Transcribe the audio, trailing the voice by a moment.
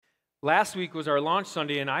last week was our launch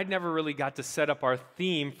Sunday, and I'd never really got to set up our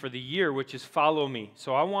theme for the year, which is Follow Me.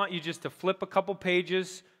 So I want you just to flip a couple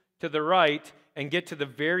pages to the right and get to the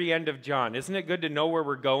very end of John. Isn't it good to know where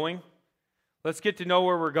we're going? Let's get to know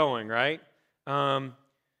where we're going, right?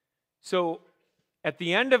 So at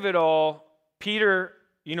the end of it all, Peter,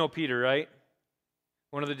 you know Peter, right?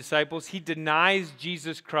 One of the disciples, he denies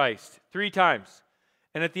Jesus Christ 3 times.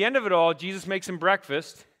 And at the end of it all, Jesus makes him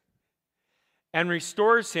breakfast and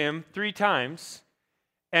restores him 3 times.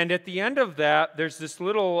 And at the end of that, there's this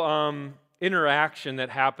little interaction that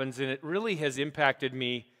happens, and it really has impacted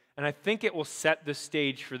me, and I think it will set the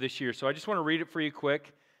stage for this year. So I just want to read it for you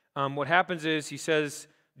quick. What happens is he says,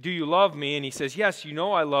 "Do you love me?" And he says, "Yes, you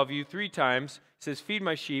know I love you," 3 times. He says, "Feed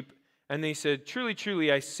my sheep." And then he said, "Truly,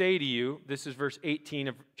 truly, I say to you," this is verse 18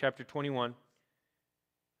 of chapter 21,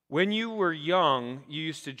 "when you were young, you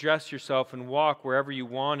used to dress yourself and walk wherever you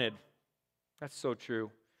wanted." That's so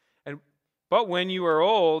true. But when you are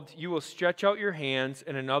old, you will stretch out your hands,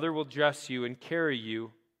 and another will dress you and carry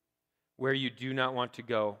you where you do not want to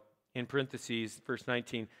go. In parentheses, verse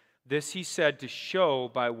 19, "This he said to show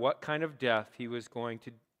by what kind of death he was going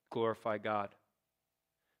to glorify God."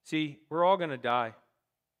 See, we're all going to die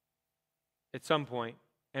at some point,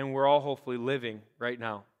 and we're all hopefully living right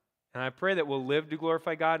now. And I pray that we'll live to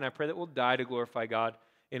glorify God, and I pray that we'll die to glorify God.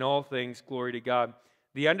 In all things, glory to God.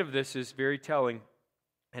 The end of this is very telling.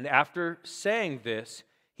 "And after saying this,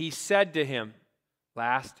 he said to him,"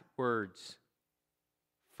 last words,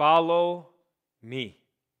 "Follow me."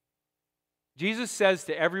 Jesus says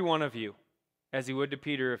to every one of you, as he would to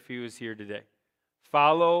Peter if he was here today,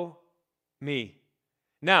 "Follow me."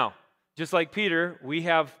 Now, just like Peter, we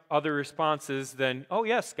have other responses than, "Oh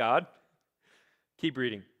yes, God." Keep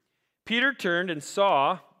reading. "Peter turned and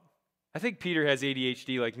saw," I think Peter has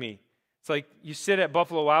ADHD like me. It's like you sit at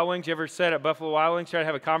Buffalo Wild Wings. You ever sit at Buffalo Wild Wings, try to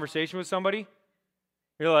have a conversation with somebody?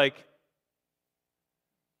 You're like,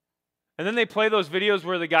 and then they play those videos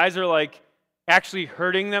where the guys are like actually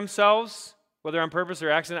hurting themselves, whether on purpose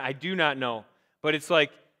or accident, I do not know. But it's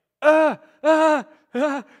like,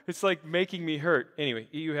 it's like making me hurt. Anyway,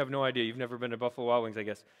 you have no idea. You've never been to Buffalo Wild Wings, I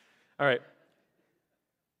guess. All right.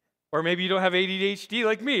 Or maybe you don't have ADHD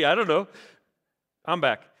like me. I don't know. I'm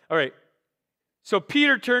back. All right. So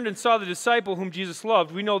Peter turned and saw the disciple whom Jesus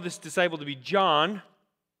loved. We know this disciple to be John,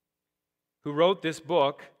 who wrote this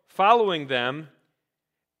book, following them.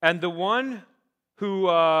 And the one who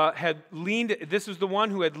this was the one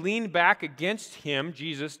who had leaned back against him,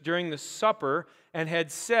 Jesus, during the supper and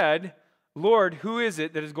had said, "Lord, who is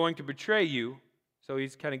it that is going to betray you?" So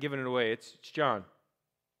he's kind of giving it away. It's John.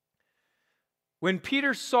 When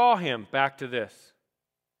Peter saw him, back to this,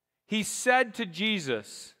 he said to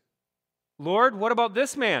Jesus, "Lord, what about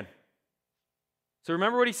this man?" So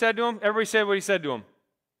remember what he said to him? Everybody said what he said to him.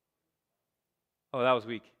 Oh, that was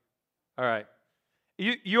weak. All right.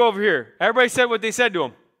 You over here. Everybody said what they said to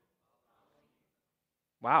him.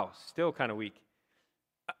 Wow, still kind of weak.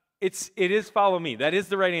 It is follow me. That is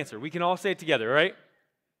the right answer. We can all say it together, right?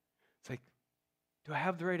 It's like, do I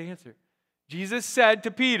have the right answer? Jesus said to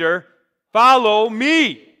Peter, "Follow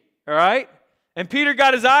me." All right? And Peter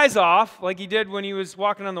got his eyes off, like he did when he was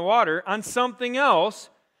walking on the water, on something else.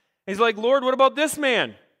 He's like, "Lord, what about this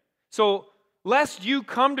man?" So, lest you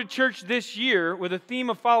come to church this year with a theme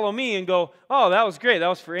of follow me and go, "Oh, that was great. That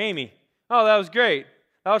was for Amy. Oh, that was great.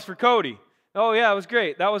 That was for Cody. Oh, yeah, it was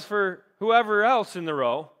great. That was for whoever else in the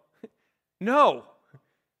row." No.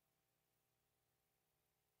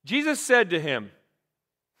 Jesus said to him,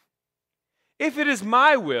 "If it is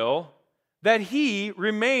my will that he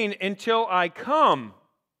remain until I come,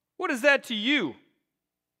 what is that to you?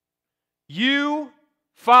 You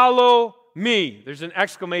follow me." There's an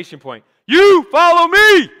exclamation point. You follow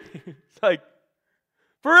me! It's like,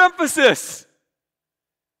 for emphasis.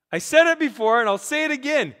 I said it before and I'll say it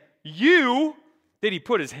again. You, did he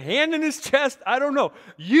put his hand in his chest? I don't know.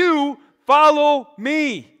 You follow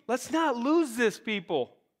me. Let's not lose this,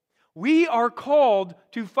 people. We are called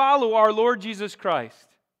to follow our Lord Jesus Christ.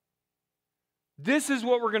 This is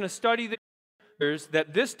what we're going to study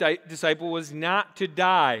that this disciple was not to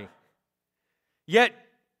die. Yet,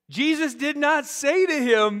 Jesus did not say to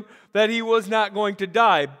him that he was not going to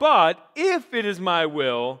die. But if it is my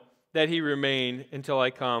will that he remain until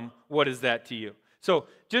I come, what is that to you? So,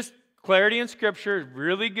 just clarity in Scripture is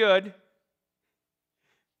really good.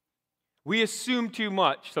 We assume too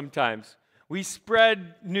much sometimes. We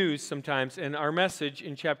spread news sometimes, and our message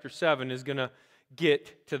in chapter 7 is going to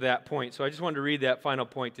get to that point. So I just wanted to read that final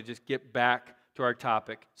point to just get back to our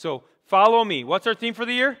topic. So follow me. What's our theme for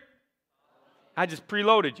the year? I just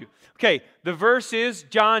preloaded you. Okay, the verse is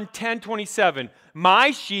John 10:27.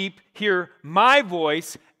 My sheep hear my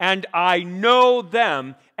voice, and I know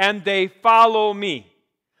them, and they follow me.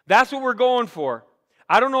 That's what we're going for.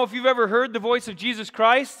 I don't know if you've ever heard the voice of Jesus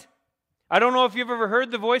Christ. I don't know if you've ever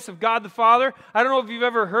heard the voice of God the Father. I don't know if you've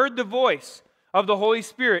ever heard the voice of the Holy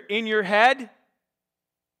Spirit in your head.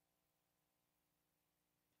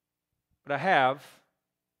 But I have.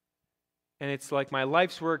 And it's like my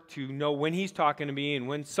life's work to know when He's talking to me and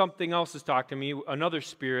when something else is talking to me, another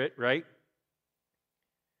spirit, right?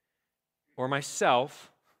 Or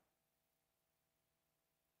myself.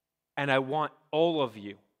 And I want all of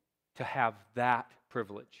you to have that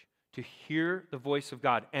privilege, to hear the voice of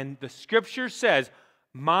God. And the Scripture says,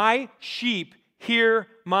 my sheep hear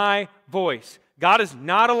my voice. God is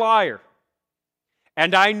not a liar.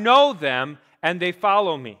 And I know them, and they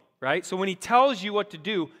follow me. Right? So when He tells you what to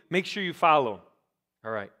do, make sure you follow Him.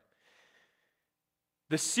 All right.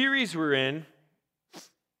 The series we're in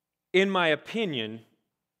my opinion,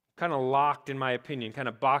 kind of locked in my opinion, kind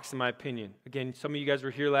of boxed in my opinion. Again, some of you guys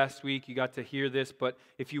were here last week. You got to hear this. But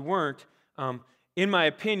if you weren't, in my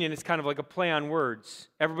opinion, it's kind of like a play on words.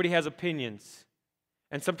 Everybody has opinions.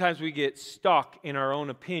 And sometimes we get stuck in our own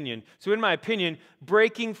opinion. So in my opinion,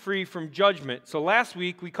 breaking free from judgment. So last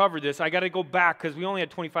week we covered this. I got to go back because we only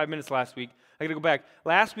had 25 minutes last week. I got to go back.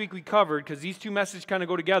 Last week we covered, because these two messages kind of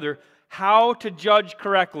go together, how to judge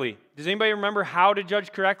correctly. Does anybody remember how to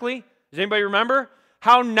judge correctly? Does anybody remember?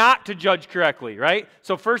 How not to judge correctly, right?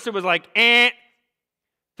 So first it was like,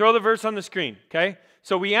 throw the verse on the screen, okay?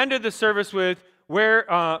 So we ended the service with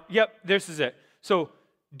this is it. So,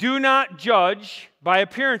 do not judge by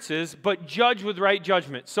appearances, but judge with right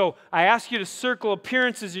judgment. So I ask you to circle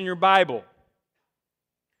appearances in your Bible.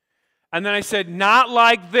 And then I said, not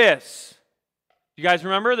like this. You guys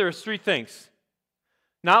remember? There was three things.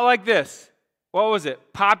 Not like this. What was it?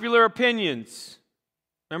 Popular opinions.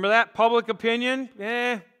 Remember that? Public opinion?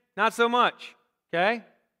 Not so much. Okay?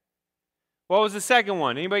 What was the second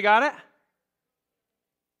one? Anybody got it?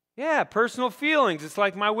 Yeah, personal feelings. It's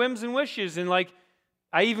like my whims and wishes, and like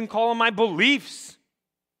I even call them my beliefs.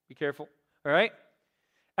 Be careful, all right?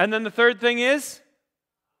 And then the third thing is,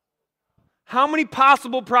 how many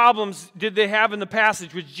possible problems did they have in the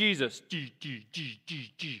passage with Jesus? It's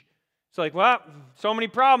like, well, so many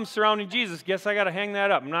problems surrounding Jesus. Guess I got to hang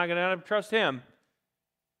that up. I'm not going to trust Him.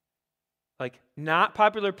 Like, not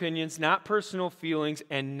popular opinions, not personal feelings,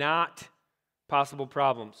 and not possible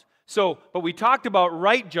problems. So, but we talked about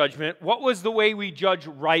right judgment. What was the way we judge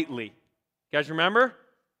rightly? You guys remember?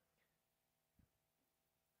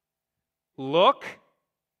 Look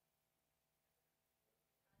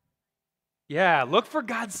for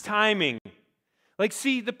God's timing. Like,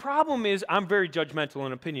 see, the problem is I'm very judgmental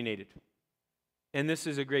and opinionated. And this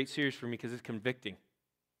is a great series for me because it's convicting.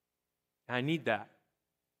 I need that.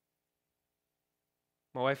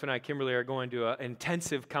 My wife and I, Kimberly, are going to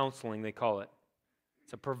intensive counseling, they call it.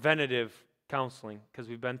 It's a preventative counseling because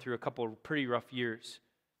we've been through a couple of pretty rough years.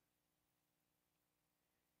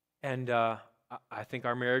 And I think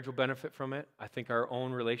our marriage will benefit from it. I think our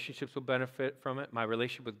own relationships will benefit from it. My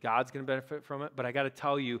relationship with God's going to benefit from it. But I got to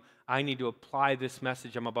tell you, I need to apply this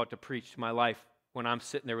message I'm about to preach to my life when I'm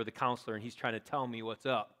sitting there with a counselor and he's trying to tell me what's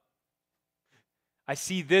up. I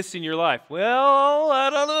see this in your life. Well, I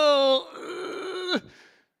don't know.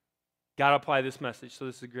 Got to apply this message. So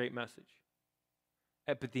this is a great message.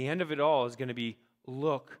 But the end of it all is going to be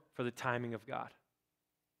look for the timing of God.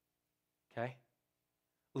 Okay?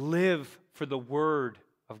 Live for the Word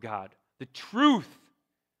of God. The truth.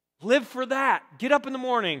 Live for that. Get up in the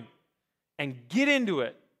morning and get into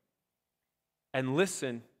it. And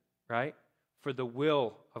listen, right, for the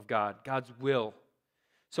will of God. God's will.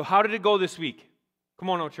 So how did it go this week? Come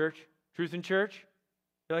on, church. Truth in Church.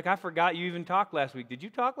 You're like, I forgot you even talked last week. Did you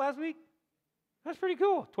talk last week? That's pretty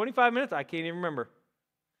cool. 25 minutes? I can't even remember.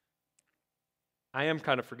 I am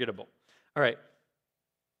kind of forgettable. All right.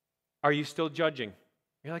 Are you still judging?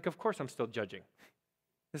 You're like, of course I'm still judging.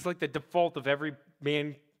 It's like the default of every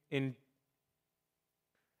man in...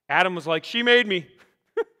 Adam was like, she made me.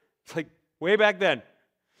 It's like way back then.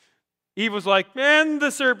 Eve was like, man,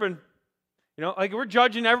 the serpent. You know, like we're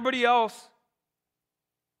judging everybody else.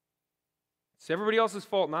 It's everybody else's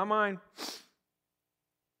fault, not mine.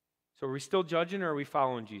 So are we still judging, or are we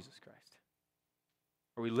following Jesus Christ?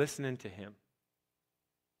 Are we listening to Him?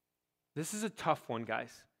 This is a tough one,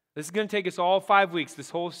 guys. This is going to take us all 5 weeks, this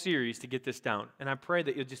whole series, to get this down. And I pray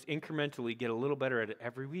that you'll just incrementally get a little better at it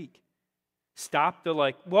every week. Stop the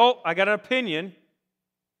like, well, I got an opinion,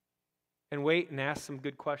 and wait and ask some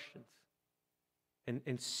good questions.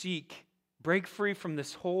 And seek Break free from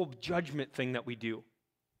this whole judgment thing that we do.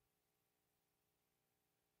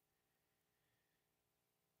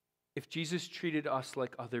 If Jesus treated us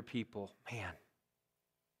like other people, man.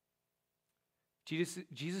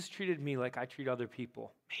 Jesus treated me like I treat other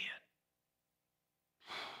people. Man.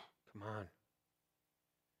 Come on.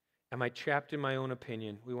 Am I trapped in my own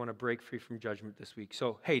opinion? We want to break free from judgment this week.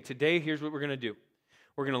 So, hey, today, here's what we're going to do.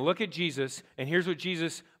 We're going to look at Jesus, and here's what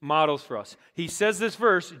Jesus models for us. He says this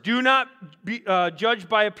verse, do not be judged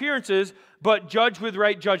by appearances, but judge with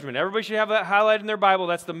right judgment. Everybody should have that highlighted in their Bible.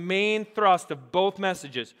 That's the main thrust of both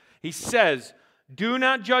messages. He says, do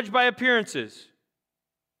not judge by appearances,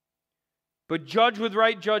 but judge with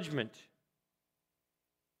right judgment.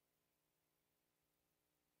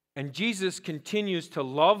 And Jesus continues to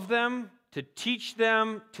love them, to teach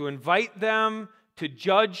them, to invite them, to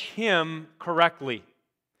judge him correctly.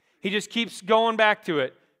 He just keeps going back to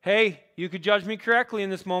it. Hey, you could judge me correctly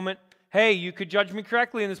in this moment. Hey, you could judge me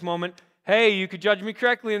correctly in this moment. Hey, you could judge me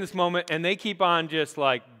correctly in this moment. And they keep on just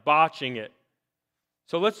like botching it.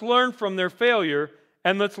 So let's learn from their failure,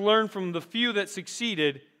 and let's learn from the few that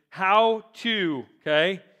succeeded how to,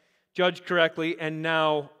 judge correctly. And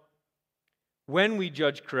now, when we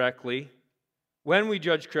judge correctly,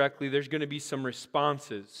 there's going to be some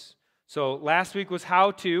responses. So last week was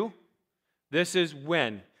how to. This is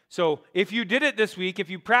when. So if you did it this week, if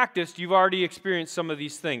you practiced, you've already experienced some of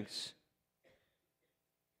these things.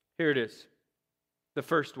 Here it is. The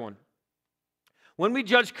first one. When we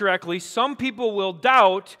judge correctly, some people will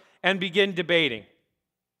doubt and begin debating.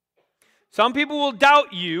 Some people will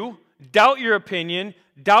doubt you, doubt your opinion,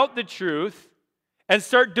 doubt the truth, and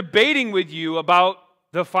start debating with you about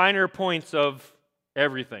the finer points of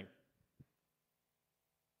everything.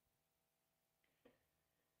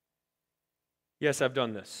 Yes, I've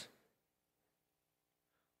done this.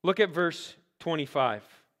 Look at verse 25.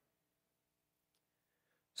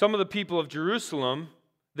 Some of the people of Jerusalem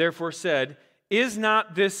therefore said, is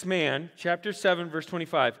not this man, chapter 7, verse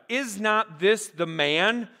 25, is not this the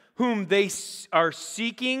man whom they are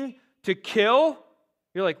seeking to kill?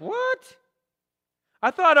 You're like, what? I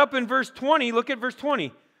thought up in verse 20, look at verse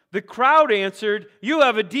 20. The crowd answered, you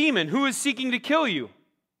have a demon. Who is seeking to kill you?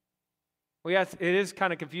 Well, yes, it is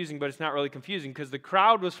kind of confusing, but it's not really confusing because the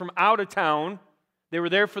crowd was from out of town. They were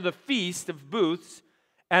there for the feast of booths,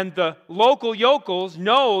 and the local yokels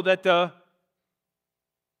know that the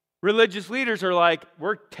religious leaders are like,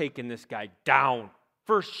 we're taking this guy down.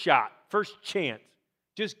 First shot, first chance.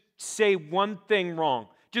 Just say one thing wrong.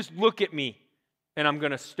 Just look at me, and I'm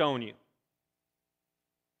going to stone you.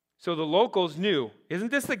 So the locals knew, isn't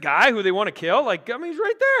this the guy who they want to kill? He's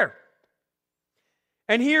right there.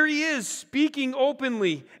 And here he is speaking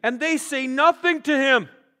openly, and they say nothing to him.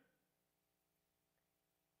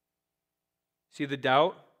 See the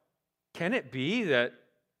doubt? Can it be that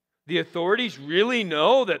the authorities really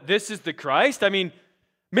know that this is the Christ? I mean,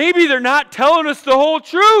 maybe they're not telling us the whole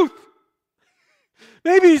truth.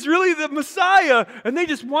 Maybe he's really the Messiah, and they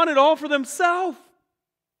just want it all for themselves.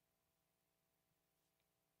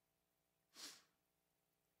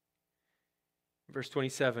 Verse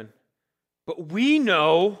 27. But we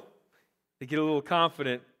know, they get a little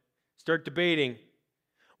confident, start debating.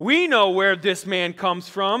 We know where this man comes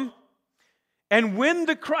from. And when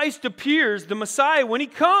the Christ appears, the Messiah, when he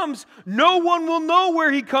comes, no one will know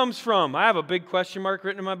where he comes from. I have a big question mark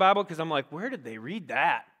written in my Bible because I'm like, where did they read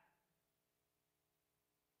that?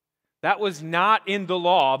 That was not in the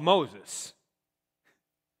law of Moses.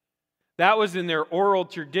 That was in their oral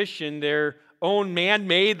tradition, their own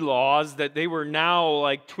man-made laws that they were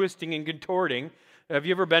now twisting and contorting. Have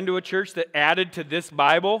you ever been to a church that added to this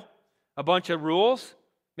Bible a bunch of rules?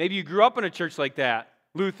 Maybe you grew up in a church like that.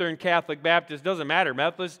 Lutheran, Catholic, Baptist, doesn't matter.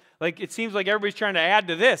 Methodist, it seems like everybody's trying to add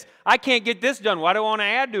to this. I can't get this done. Why do I want to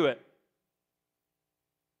add to it?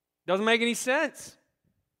 Doesn't make any sense.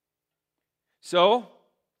 So,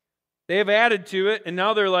 they have added to it, and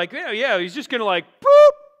now they're like, yeah, he's just going to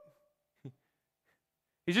boop.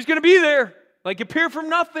 He's just going to be there. Appear from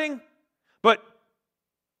nothing. But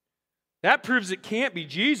that proves it can't be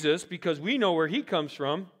Jesus because we know where he comes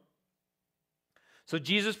from. So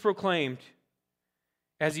Jesus proclaimed,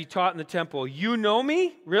 as he taught in the temple, you know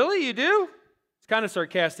me? Really, you do? It's kind of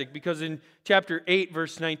sarcastic because in chapter 8,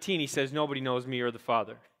 verse 19, he says, nobody knows me or the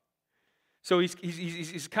Father. So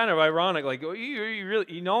he's kind of ironic, oh,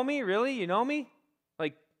 you know me? Really? You know me?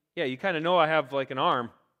 Yeah, you kind of know I have an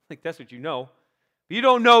arm. That's what you know. But you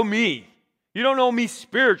don't know me. You don't know me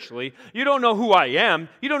spiritually. You don't know who I am.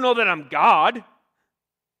 You don't know that I'm God.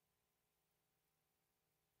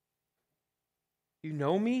 You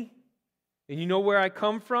know me? And you know where I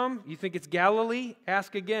come from? You think it's Galilee?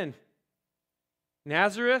 Ask again.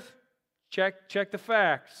 Nazareth? Check the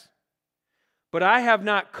facts. But I have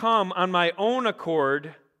not come on my own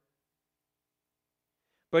accord,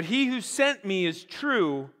 but he who sent me is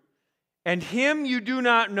true, and him you do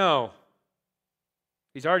not know.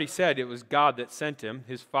 He's already said it was God that sent him,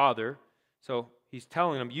 his Father. So he's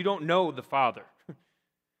telling them, you don't know the Father.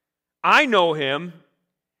 I know him,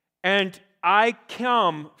 and I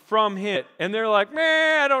come from him. And they're like,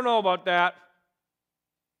 man, I don't know about that.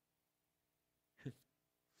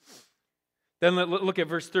 Then look at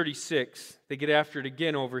verse 36. They get after it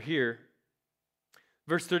again over here.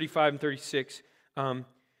 Verse 35 and 36.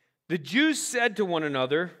 The Jews said to one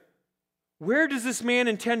another, where does this man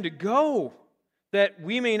intend to go, that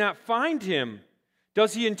we may not find him?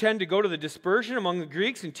 Does he intend to go to the dispersion among the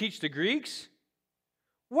Greeks and teach the Greeks?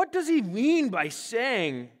 What does he mean by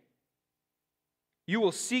saying, you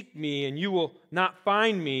will seek me and you will not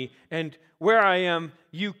find me, and where I am,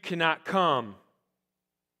 you cannot come?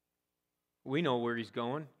 We know where he's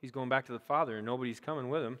going. He's going back to the Father, and nobody's coming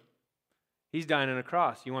with him. He's dying on a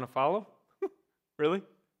cross. You want to follow? Really?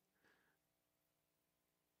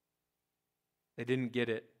 They didn't get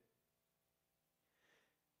it.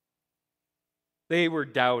 They were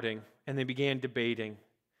doubting, and they began debating.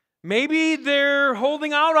 Maybe they're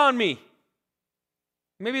holding out on me.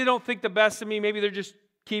 Maybe they don't think the best of me. Maybe they're just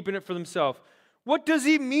keeping it for themselves. What does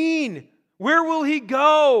he mean? Where will he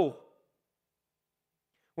go?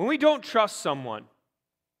 When we don't trust someone,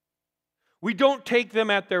 we don't take them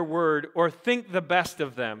at their word or think the best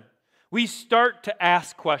of them. We start to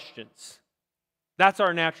ask questions. That's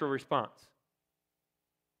our natural response.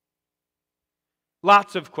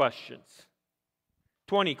 Lots of questions.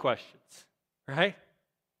 20 questions, right?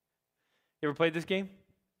 You ever played this game?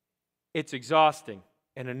 It's exhausting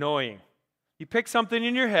and annoying. You pick something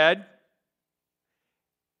in your head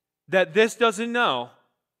that this doesn't know,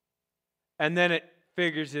 and then it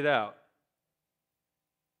figures it out.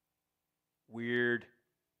 Weird.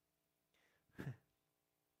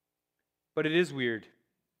 But it is weird.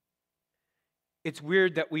 It's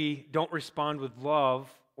weird that we don't respond with love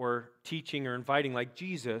or teaching or inviting like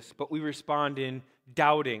Jesus, but we respond in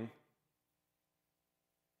doubting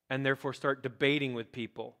and therefore start debating with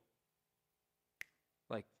people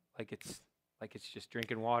like it's just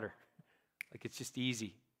drinking water, like it's just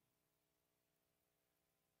easy.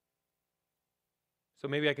 So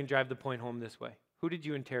maybe I can drive the point home this way. Who did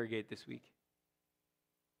you interrogate this week?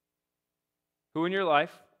 Who in your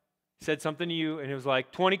life said something to you and it was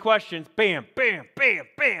like 20 questions, bam, bam, bam,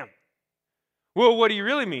 bam. Well, what do you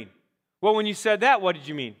really mean? Well, when you said that, what did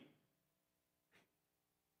you mean?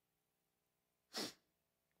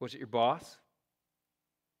 Was it your boss?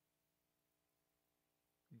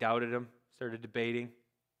 Doubted him, started debating.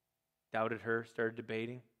 Doubted her, started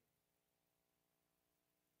debating.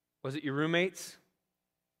 Was it your roommates?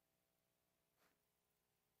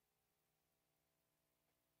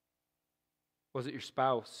 Was it your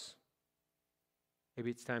spouse? Maybe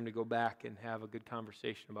it's time to go back and have a good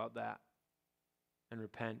conversation about that and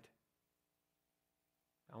repent.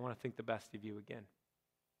 I want to think the best of you again.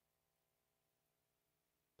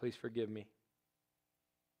 Please forgive me.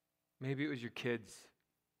 Maybe it was your kids.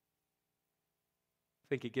 I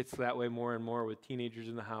think it gets that way more and more with teenagers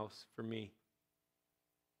in the house for me.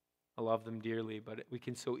 I love them dearly, but we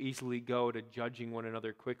can so easily go to judging one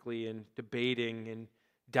another quickly and debating and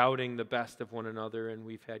doubting the best of one another, and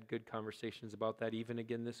we've had good conversations about that even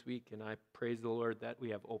again this week, and I praise the Lord that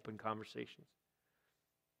we have open conversations.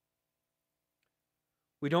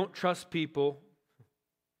 We don't trust people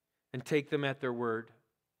and take them at their word,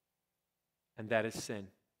 and that is sin.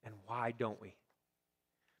 And why don't we?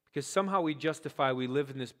 Because somehow we justify we live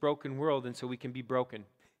in this broken world, and so we can be broken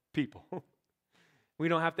people. We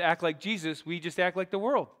don't have to act like Jesus, we just act like the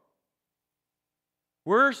world.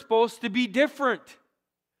 We're supposed to be different.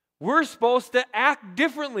 We're supposed to act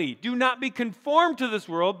differently. Do not be conformed to this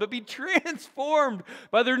world, but be transformed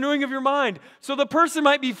by the renewing of your mind. So the person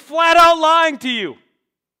might be flat out lying to you.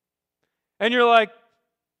 And you're like,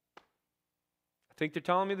 I think they're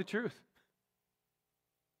telling me the truth.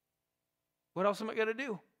 What else am I going to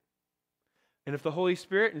do? And if the Holy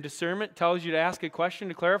Spirit and discernment tells you to ask a question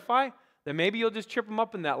to clarify, then maybe you'll just trip them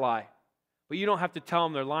up in that lie. But you don't have to tell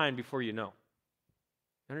them they're lying before you know.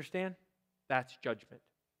 Understand? That's judgment.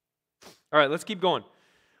 All right, let's keep going.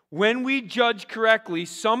 When we judge correctly,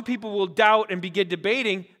 some people will doubt and begin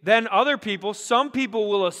debating. Then other people, some people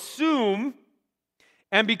will assume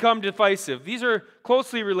and become divisive. These are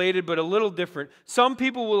closely related but a little different. Some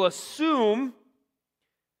people will assume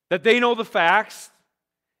that they know the facts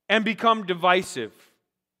and become divisive.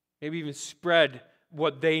 Maybe even spread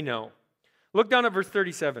what they know. Look down at verse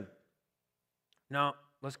 37. Now,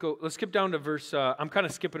 let's skip down to verse, I'm kind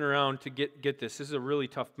of skipping around to get this. This is a really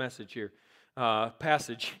tough message here,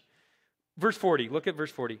 passage. Verse 40, look at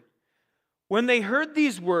verse 40. When they heard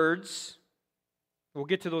these words, we'll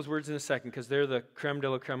get to those words in a second because they're the creme de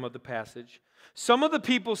la creme of the passage. Some of the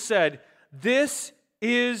people said, this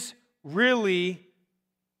is really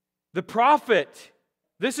the prophet.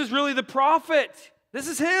 This is really the prophet. This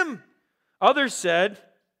is him. Others said,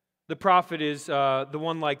 the prophet is the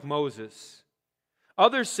one like Moses.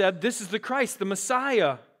 Others said, this is the Christ, the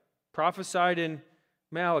Messiah, prophesied in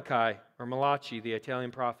Malachi, or Malachi, the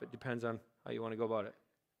Italian prophet. Depends on how you want to go about it.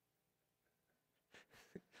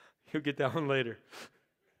 You'll get that one later.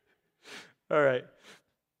 All right.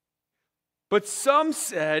 But some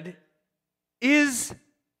said, is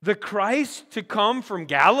the Christ to come from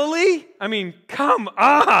Galilee? I mean, come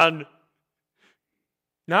on.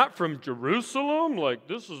 Not from Jerusalem? Like,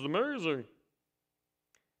 this is amazing.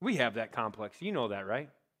 We have that complex. You know that, right?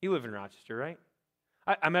 You live in Rochester, right?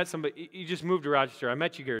 I met somebody, you just moved to Rochester. I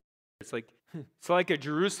met you here. It's like a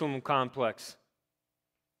Jerusalem complex.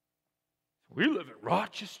 We live in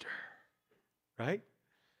Rochester, right?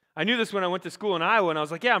 I knew this when I went to school in Iowa, and I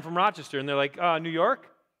was like, yeah, I'm from Rochester. And they're like, New York?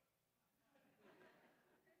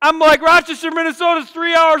 I'm like, Rochester, Minnesota's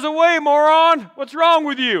 3 hours away, moron. What's wrong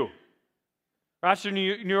with you? Rochester,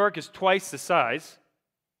 New York is twice the size.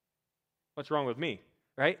 What's wrong with me,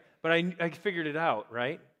 right? But I figured it out,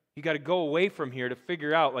 right? You got to go away from here to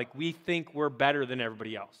figure out, like, we think we're better than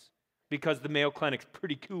everybody else because the Mayo Clinic's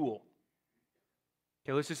pretty cool.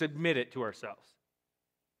 Okay, let's just admit it to ourselves.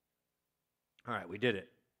 All right, we did it.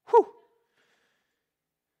 Whew.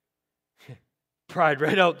 Pride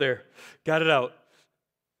right out there. Got it out.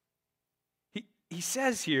 He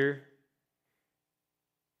says here,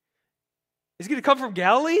 is he going to come from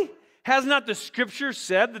Galilee? Has not the Scripture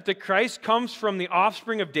said that the Christ comes from the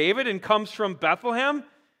offspring of David and comes from Bethlehem?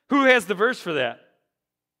 Who has the verse for that?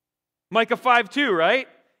 Micah 5:2, right?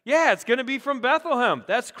 Yeah, it's going to be from Bethlehem.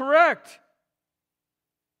 That's correct.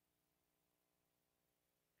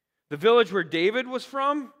 The village where David was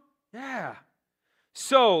from? Yeah.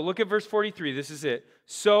 So, look at verse 43. This is it.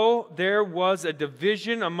 So there was a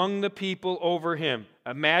division among the people over him.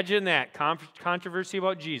 Imagine that. Controversy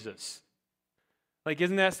about Jesus. Like,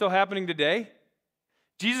 isn't that still happening today?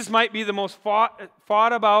 Jesus might be the most fought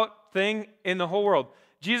about thing in the whole world.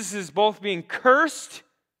 Jesus is both being cursed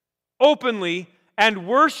openly and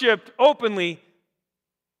worshiped openly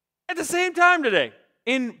at the same time today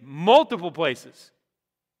in multiple places.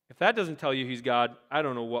 If that doesn't tell you he's God, I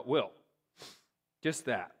don't know what will. Just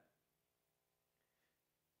that.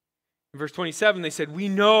 In verse 27, they said, we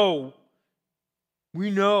know.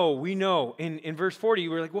 In verse 40,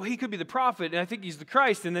 we're like, well, he could be the prophet, and I think he's the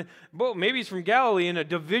Christ. And then, well, maybe he's from Galilee, and a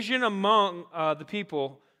division among the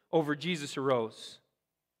people over Jesus arose.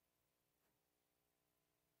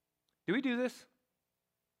 Do we do this?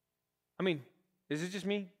 I mean, is it just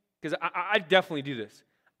me? Because I definitely do this.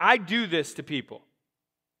 I do this to people.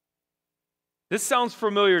 This sounds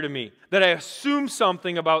familiar to me, that I assume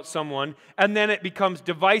something about someone, and then it becomes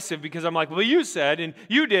divisive because I'm like, well, you said, and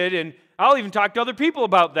you did, and I'll even talk to other people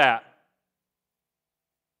about that.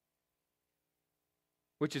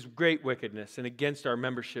 Which is great wickedness and against our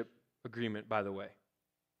membership agreement, by the way.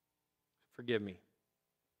 Forgive me.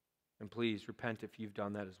 And please repent if you've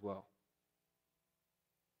done that as well.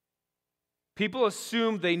 People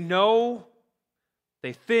assume they know,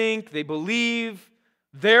 they think, they believe,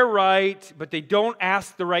 they're right, but they don't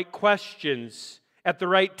ask the right questions at the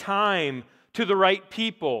right time to the right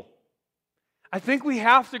people. I think we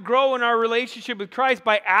have to grow in our relationship with Christ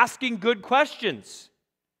by asking good questions.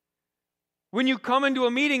 When you come into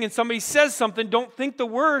a meeting and somebody says something, don't think the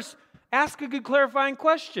worst. Ask a good clarifying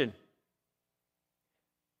question.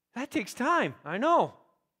 That takes time, I know.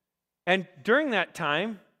 And during that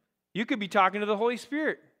time, you could be talking to the Holy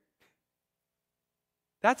Spirit.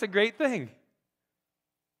 That's a great thing.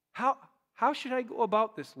 How should I go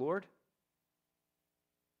about this, Lord?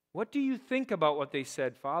 What do you think about what they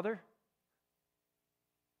said, Father?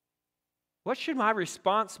 What should my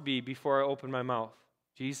response be before I open my mouth?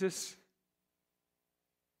 Jesus?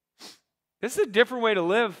 This is a different way to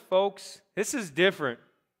live, folks. This is different.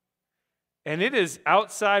 And it is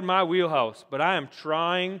outside my wheelhouse, but I am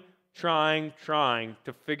trying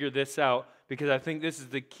to figure this out because I think this is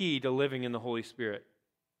the key to living in the Holy Spirit,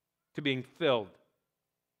 to being filled.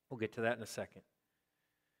 We'll get to that in a second.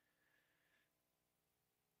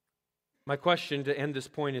 My question to end this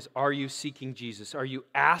point is, are you seeking Jesus? Are you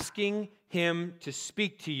asking him to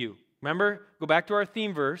speak to you? Remember, go back to our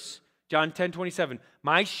theme verse, John 10:27.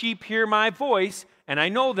 My sheep hear my voice, and I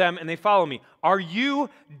know them, and they follow me. Are you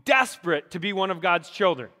desperate to be one of God's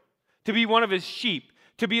children? To be one of his sheep?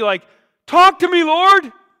 To be like, talk to me,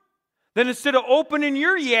 Lord? Then instead of opening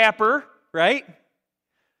your yapper, right?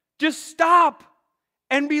 Just stop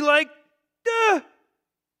and be like, duh.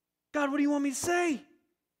 God, what do you want me to say?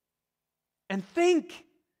 And think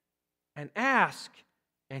and ask,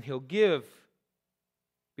 and he'll give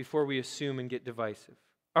before we assume and get divisive.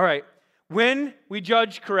 All right, when we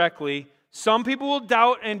judge correctly, some people will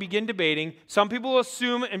doubt and begin debating. Some people will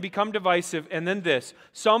assume and become divisive. And then this,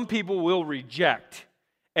 some people will reject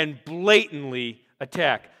and blatantly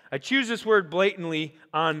attack. I choose this word blatantly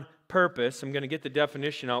on purpose. I'm going to get the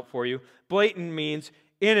definition out for you. Blatant means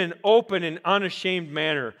in an open and unashamed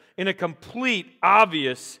manner, in a complete,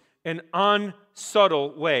 obvious, and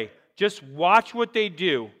unsubtle way. Just watch what they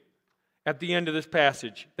do at the end of this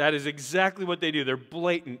passage. That is exactly what they do. They're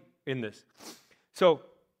blatant in this. So,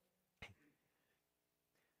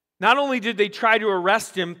 not only did they try to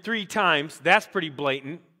arrest him 3 times, that's pretty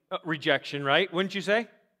blatant rejection, right? Wouldn't you say?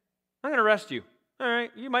 I'm going to arrest you. All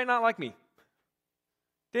right, you might not like me.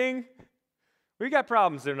 Ding. We got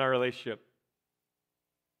problems in our relationship.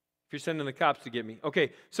 If you're sending the cops to get me.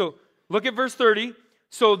 Okay, so look at verse 30.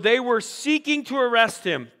 So they were seeking to arrest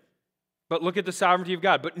him. But look at the sovereignty of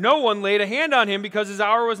God. But no one laid a hand on him because his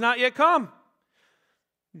hour was not yet come.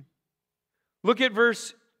 Look at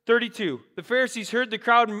verse 32. The Pharisees heard the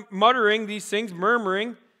crowd muttering these things,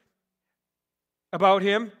 murmuring about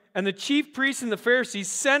him. And the chief priests and the Pharisees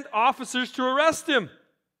sent officers to arrest him.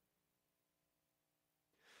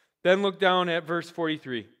 Then look down at verse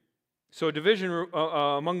 43. So a division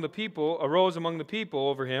among the people arose among the people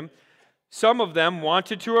over him. Some of them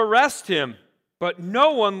wanted to arrest him, but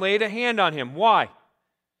no one laid a hand on him. Why?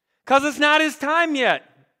 Because it's not his time yet.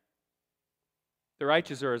 The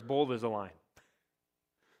righteous are as bold as a lion.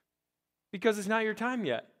 Because it's not your time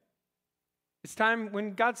yet. It's time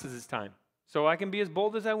when God says it's time. So I can be as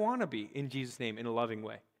bold as I want to be in Jesus' name in a loving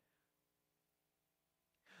way.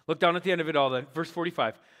 Look down at the end of it all then. Verse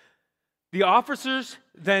 45. The officers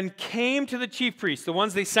then came to the chief priests, the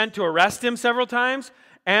ones they sent to arrest him several times,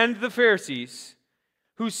 and the Pharisees,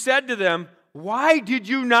 who said to them, why did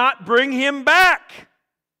you not bring him back?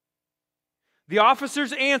 The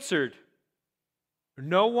officers answered,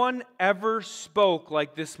 no one ever spoke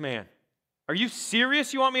like this man. Are you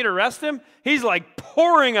serious? You want me to arrest him? He's like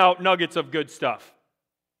pouring out nuggets of good stuff.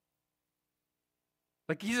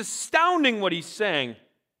 Like he's astounding what he's saying.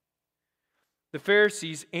 The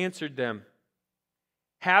Pharisees answered them,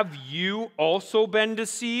 have you also been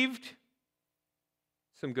deceived?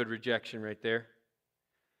 Some good rejection right there.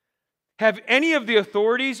 Have any of the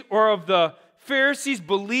authorities or of the Pharisees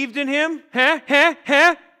believed in him?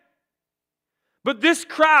 But this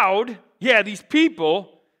crowd, these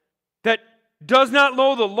people that does not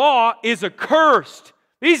know the law is accursed.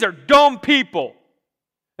 These are dumb people.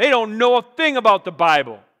 They don't know a thing about the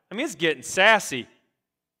Bible. I mean, it's getting sassy.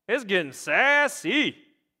 It's getting sassy.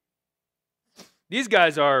 These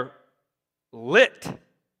guys are lit.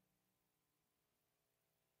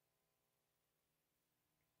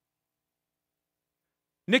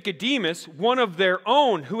 Nicodemus, one of their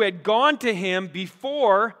own, who had gone to him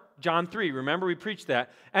before John 3, remember we preached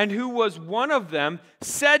that, and who was one of them,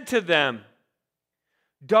 said to them,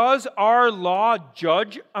 does our law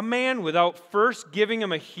judge a man without first giving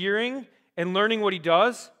him a hearing and learning what he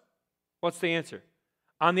does? What's the answer?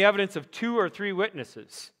 On the evidence of 2 or 3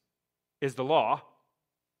 witnesses is the law.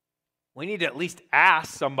 We need to at least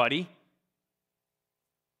ask somebody.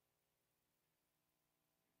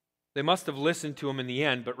 They must have listened to him in the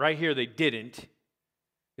end, but right here they didn't.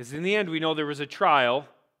 Because in the end we know there was a trial,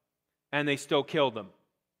 and they still killed him.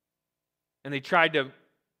 And they tried to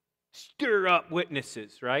stir up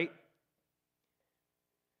witnesses, right?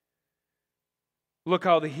 Look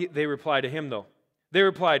how they reply to him, though. They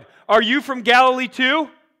replied, are you from Galilee too?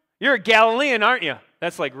 You're a Galilean, aren't you?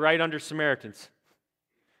 That's like right under Samaritans.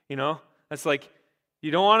 You know? That's like, you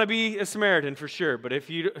don't want to be a Samaritan for sure, but if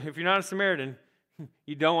you're not a Samaritan,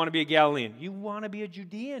 you don't want to be a Galilean. You want to be a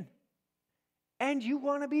Judean. And you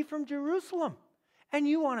want to be from Jerusalem. And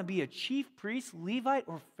you want to be a chief priest, Levite,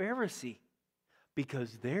 or Pharisee.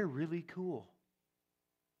 Because they're really cool.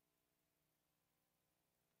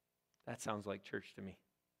 That sounds like church to me.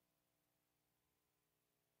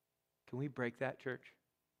 Can we break that, church?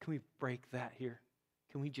 Can we break that here?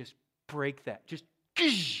 Can we just break that? Just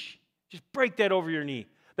break that over your knee.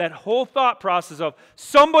 That whole thought process of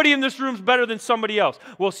somebody in this room is better than somebody else.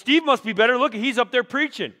 Well, Steve must be better. Look, he's up there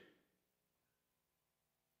preaching.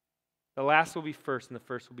 The last will be first and the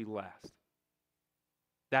first will be last.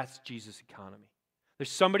 That's Jesus' economy.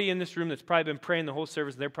 There's somebody in this room that's probably been praying the whole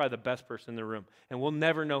service, and they're probably the best person in the room, and we'll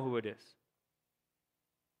never know who it is.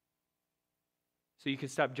 So you can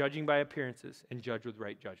stop judging by appearances and judge with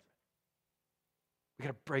right judgment. We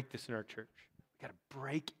got to break this in our church. We got to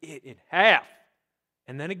break it in half.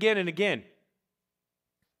 And then again and again.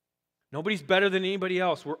 Nobody's better than anybody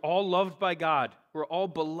else. We're all loved by God. We're all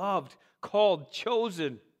beloved, called,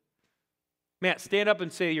 chosen. Matt, stand up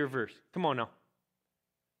and say your verse. Come on now.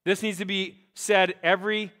 This needs to be said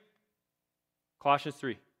every Colossians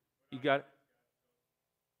 3. You got it?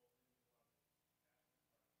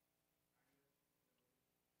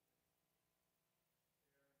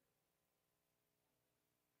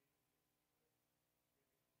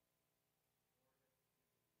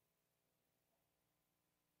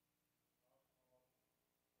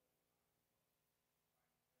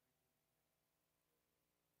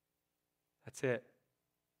 That's it.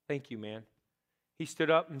 Thank you, man. He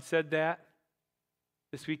stood up and said that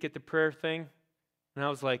this week at the prayer thing, and I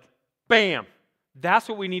was like, bam! That's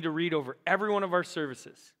what we need to read over every one of our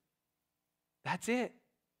services. That's it.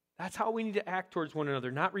 That's how we need to act towards one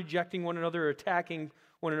another, not rejecting one another or attacking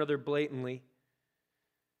one another blatantly.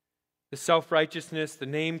 The self-righteousness, the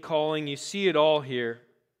name-calling, you see it all here.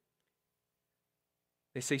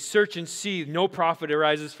 They say, search and see, no prophet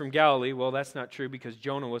arises from Galilee. Well, that's not true because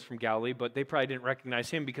Jonah was from Galilee, but they probably didn't recognize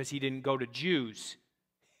him because he didn't go to Jews.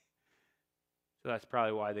 So that's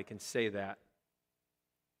probably why they can say that.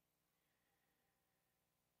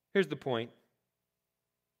 Here's the point.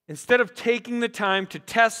 Instead of taking the time to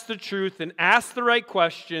test the truth and ask the right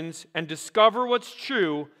questions and discover what's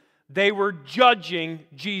true, they were judging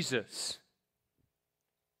Jesus.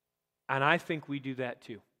 And I think we do that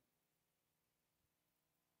too.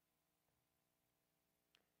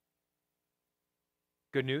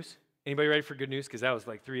 Good news? Anybody ready for good news? Because that was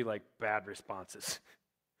like 3 bad responses.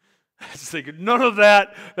 I was thinking, none of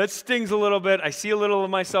that. That stings a little bit. I see a little of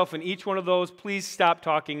myself in each one of those. Please stop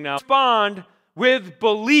talking now. Respond with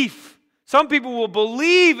belief. Some people will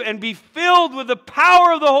believe and be filled with the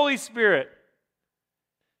power of the Holy Spirit.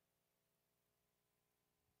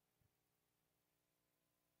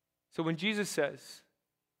 So when Jesus says,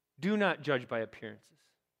 do not judge by appearances,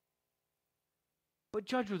 but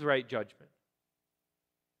judge with right judgment,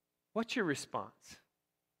 what's your response?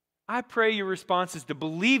 I pray your response is to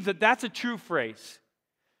believe that that's a true phrase,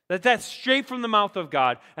 that that's straight from the mouth of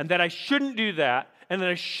God, and that I shouldn't do that, and that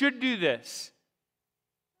I should do this.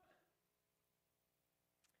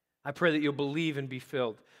 I pray that you'll believe and be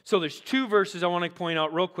filled. So there's 2 verses I want to point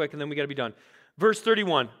out real quick, and then we got to be done. Verse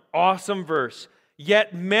 31, awesome verse.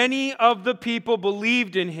 Yet many of the people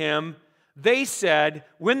believed in him. They said,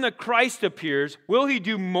 when the Christ appears, will he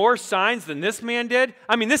do more signs than this man did?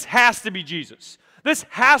 I mean, this has to be Jesus. This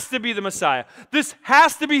has to be the Messiah. This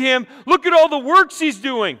has to be him. Look at all the works he's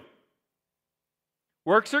doing.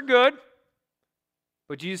 Works are good,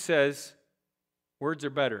 but Jesus says, words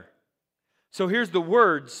are better. So here's the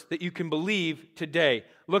words that you can believe today.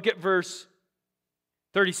 Look at verse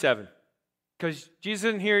 37. Because Jesus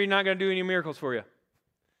isn't here, he's not going to do any miracles for you.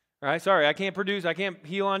 All right, sorry, I can't produce, I can't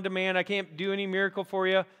heal on demand, I can't do any miracle for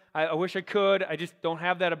you. I wish I could, I just don't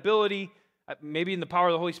have that ability. Maybe in the power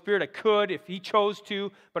of the Holy Spirit I could if he chose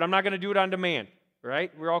to, but I'm not going to do it on demand.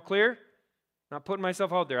 Right? We're all clear? Not putting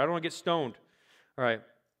myself out there. I don't want to get stoned. All right.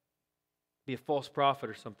 Be a false prophet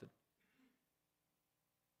or something.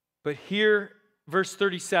 But here, verse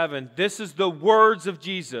 37, this is the words of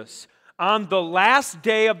Jesus. On the last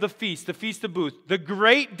day of the Feast of Booths, the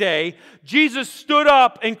great day, Jesus stood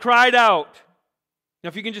up and cried out. Now,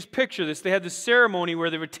 if you can just picture this, they had this ceremony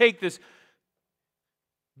where they would take this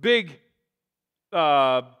big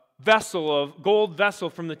gold vessel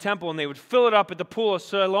from the temple, and they would fill it up at the pool of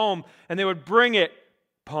Siloam, and they would bring it.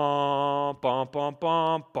 Pom, pom, pom,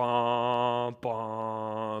 pom, pom,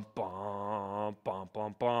 pom, pom, pom,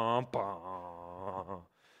 pom, pom, pom.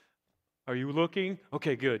 Are you looking?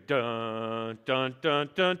 Okay, good. Dun, dun, dun,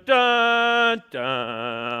 dun, dun,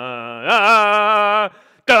 dun,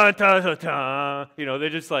 dun, dun, dun, dun. You know, they're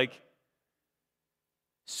just like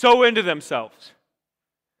so into themselves.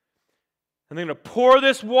 And they're going to pour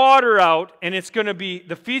this water out, and it's going to be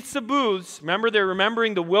the Feast of Booths. Remember, they're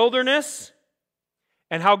remembering the wilderness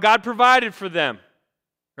and how God provided for them,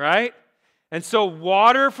 right? And so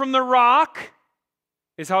water from the rock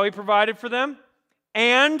is how he provided for them.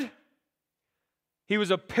 And he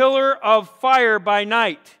was a pillar of fire by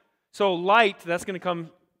night. So light, that's going to come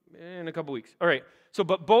in a couple weeks. All right. So,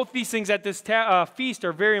 but both these things at this feast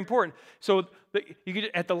are very important. So you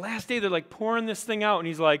get, at the last day, they're like pouring this thing out, and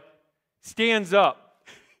he's like, stands up.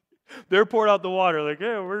 They're pouring out the water, like,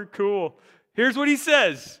 yeah, we're cool. Here's what he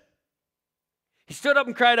says. He stood up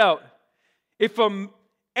and cried out, if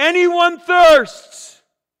anyone thirsts,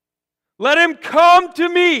 let him come to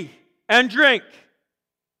me and drink.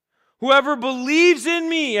 Whoever believes in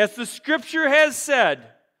me, as the scripture has said,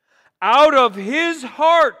 out of his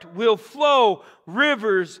heart will flow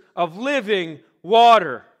rivers of living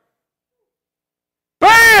water.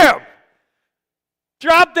 Bam!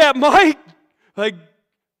 Drop that mic. Like,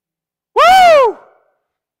 woo!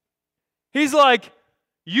 He's like,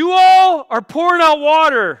 you all are pouring out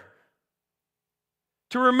water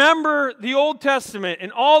to remember the Old Testament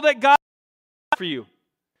and all that God did for you.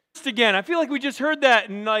 Just again, I feel like we just heard that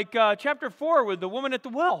in chapter 4 with the woman at the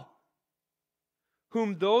well.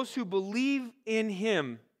 Whom those who believe in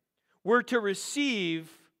him were to receive,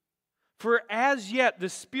 for as yet the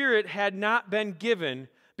Spirit had not been given,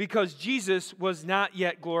 because Jesus was not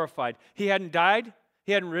yet glorified. He hadn't died,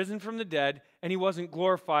 he hadn't risen from the dead, and he wasn't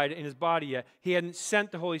glorified in his body yet. He hadn't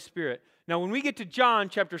sent the Holy Spirit. Now, when we get to John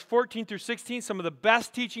chapters 14 through 16, some of the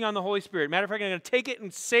best teaching on the Holy Spirit. Matter of fact, I'm going to take it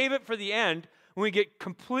and save it for the end when we get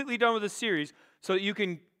completely done with the series so that you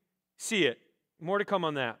can see it. More to come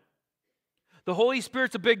on that. The Holy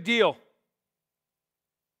Spirit's a big deal.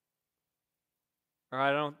 All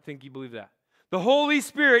right, I don't think you believe that. The Holy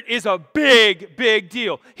Spirit is a big, big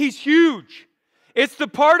deal. He's huge. It's the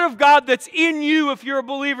part of God that's in you if you're a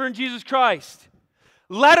believer in Jesus Christ.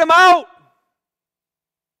 Let him out.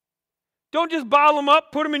 Don't just bottle him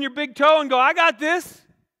up, put him in your big toe and go, I got this.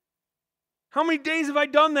 How many days have I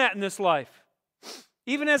done that in this life?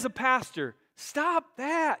 Even as a pastor, stop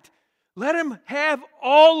that. Let him have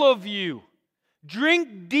all of you.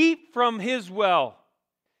 Drink deep from his well.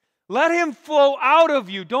 Let him flow out of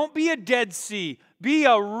you. Don't be a Dead Sea. Be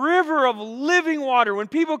a river of living water. When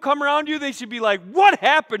people come around you, they should be like, what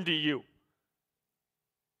happened to you?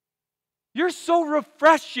 You're so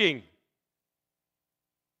refreshing.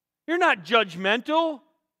 You're not judgmental.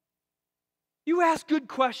 You ask good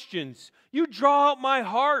questions. You draw out my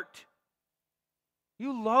heart.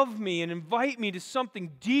 You love me and invite me to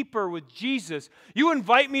something deeper with Jesus. You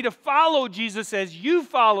invite me to follow Jesus as you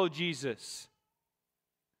follow Jesus.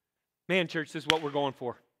 Man, church, this is what we're going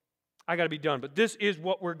for. I got to be done, but this is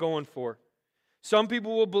what we're going for. Some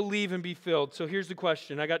people will believe and be filled. So here's the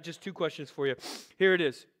question. I got just 2 questions for you. Here it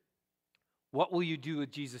is. What will you do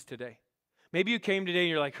with Jesus today? Maybe you came today and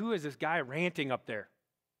you're like, who is this guy ranting up there?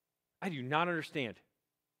 I do not understand.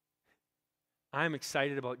 I'm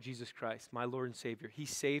excited about Jesus Christ, my Lord and Savior. He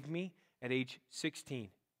saved me at age 16.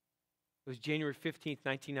 It was January 15th,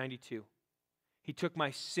 1992. He took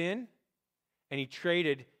my sin and he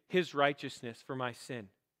traded his righteousness for my sin.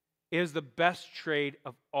 It is the best trade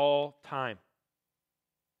of all time.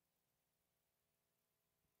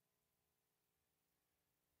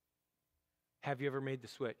 Have you ever made the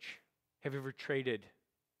switch? Have you ever traded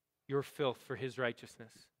your filth for his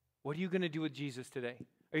righteousness? What are you going to do with Jesus today?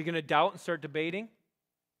 Are you going to doubt and start debating?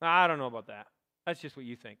 I don't know about that. That's just what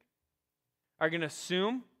you think. Are you going to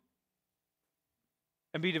assume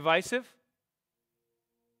and be divisive?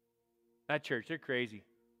 That church, they're crazy.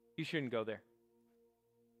 You shouldn't go there.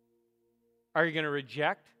 Are you going to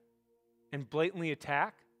reject and blatantly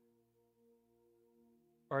attack?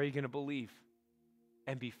 Or are you going to believe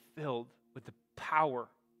and be filled with the power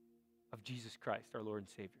of Jesus Christ, our Lord and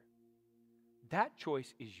Savior? That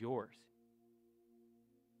choice is yours.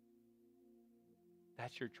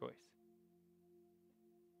 That's your choice.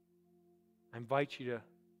 I invite you to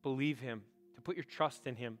believe him, to put your trust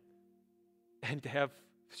in him, and to have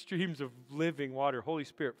streams of living water, Holy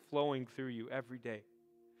Spirit flowing through you every day.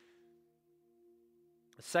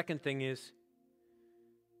 The second thing is,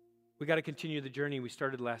 we got to continue the journey we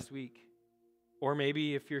started last week. Or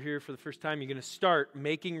maybe if you're here for the first time, you're going to start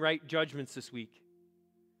making right judgments this week.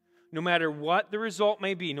 No matter what the result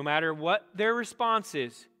may be, no matter what their response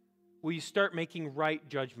is, will you start making right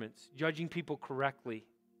judgments, judging people correctly,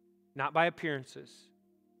 not by appearances?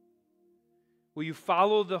 Will you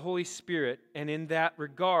follow the Holy Spirit, and in that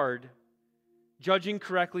regard, judging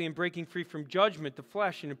correctly and breaking free from judgment, the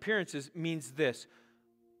flesh, and appearances means this.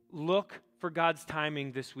 Look for God's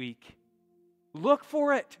timing this week. Look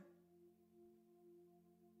for it.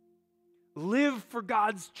 Live for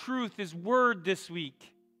God's truth, his word this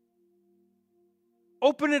week.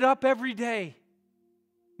 Open it up every day.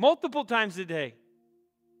 Multiple times a day.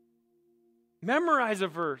 Memorize a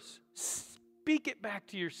verse. Speak it back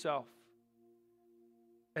to yourself.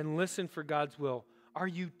 And listen for God's will. Are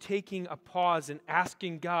you taking a pause and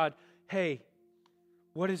asking God, hey,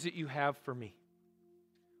 what is it you have for me?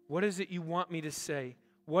 What is it you want me to say?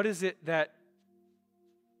 What is it that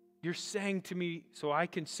you're saying to me so I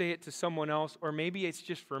can say it to someone else? Or maybe it's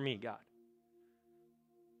just for me, God.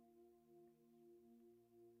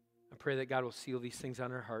 pray that God will seal these things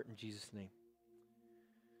on our heart in Jesus' name.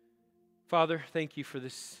 Father, thank you for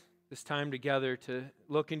this time together to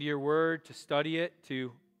look into your word, to study it,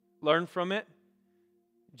 to learn from it.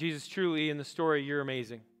 Jesus, truly in the story, you're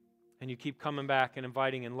amazing. And you keep coming back and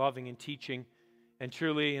inviting and loving and teaching. And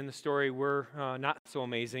truly in the story, we're not so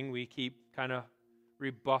amazing. We keep kind of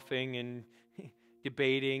rebuffing and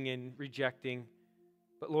debating and rejecting.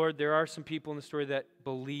 But Lord, there are some people in the story that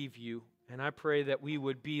believe you. And I pray that we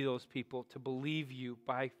would be those people to believe you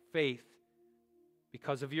by faith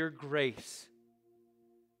because of your grace.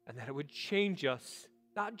 And that it would change us,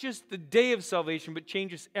 not just the day of salvation, but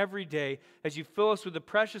change us every day as you fill us with the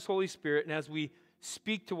precious Holy Spirit and as we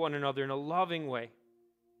speak to one another in a loving way.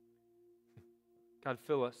 God,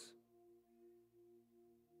 fill us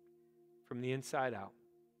from the inside out.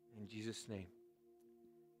 In Jesus' name,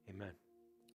 amen.